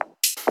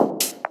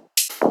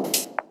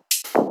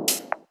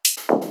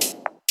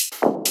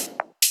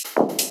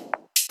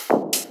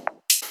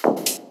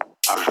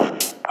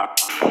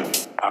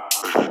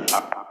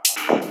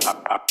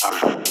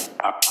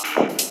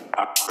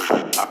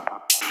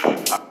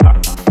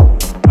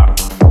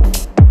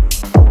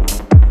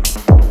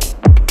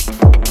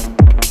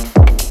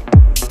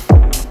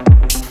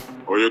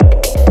Oye,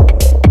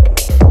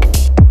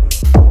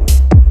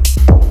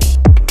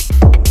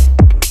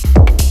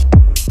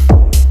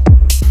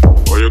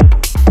 oye,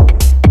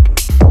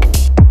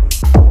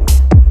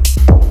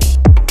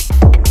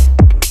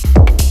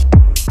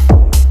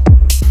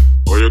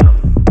 oye,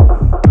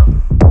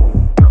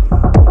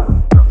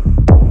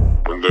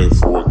 ¿dónde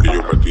fue que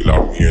yo metí la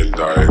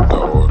mierda a esta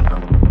hora?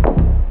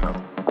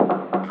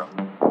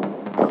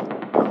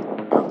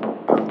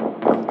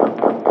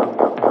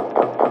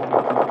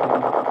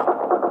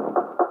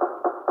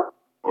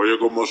 Oye,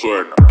 ¿cómo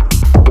suena?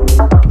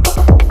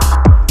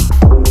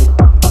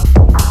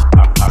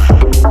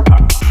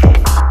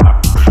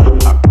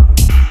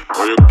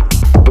 Oye,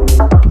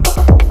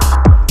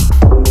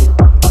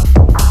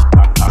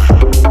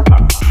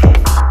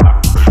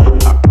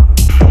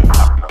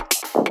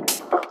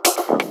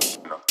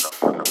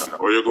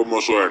 oye,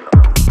 ¿cómo suena?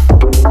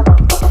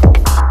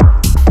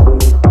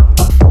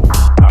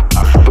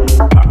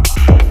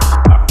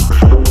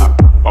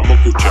 Vamos a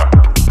escuchar.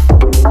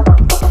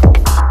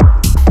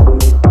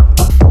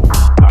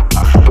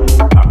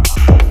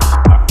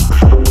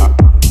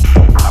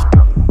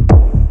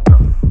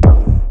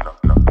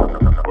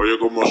 Oye,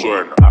 ¿cómo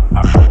suena?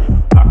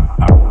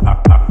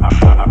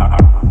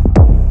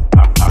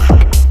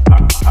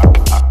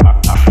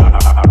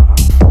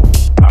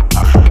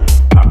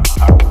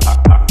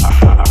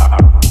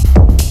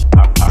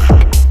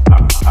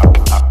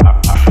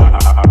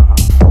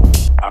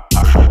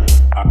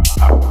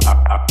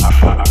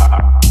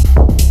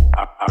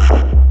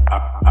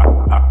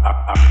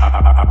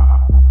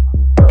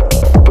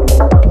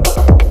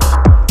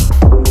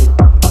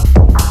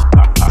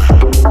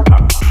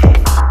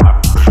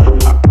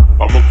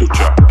 Vamos a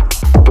escuchar.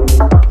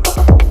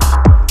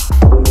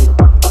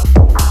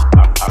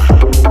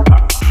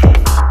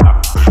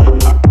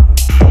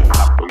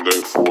 ¿Dónde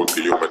fue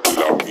que yo metí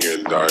la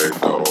mierda a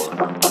esta hora?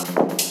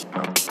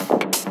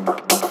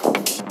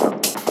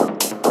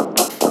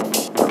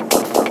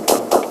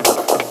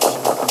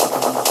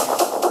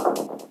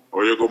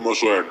 Oye, ¿cómo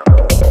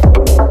suena?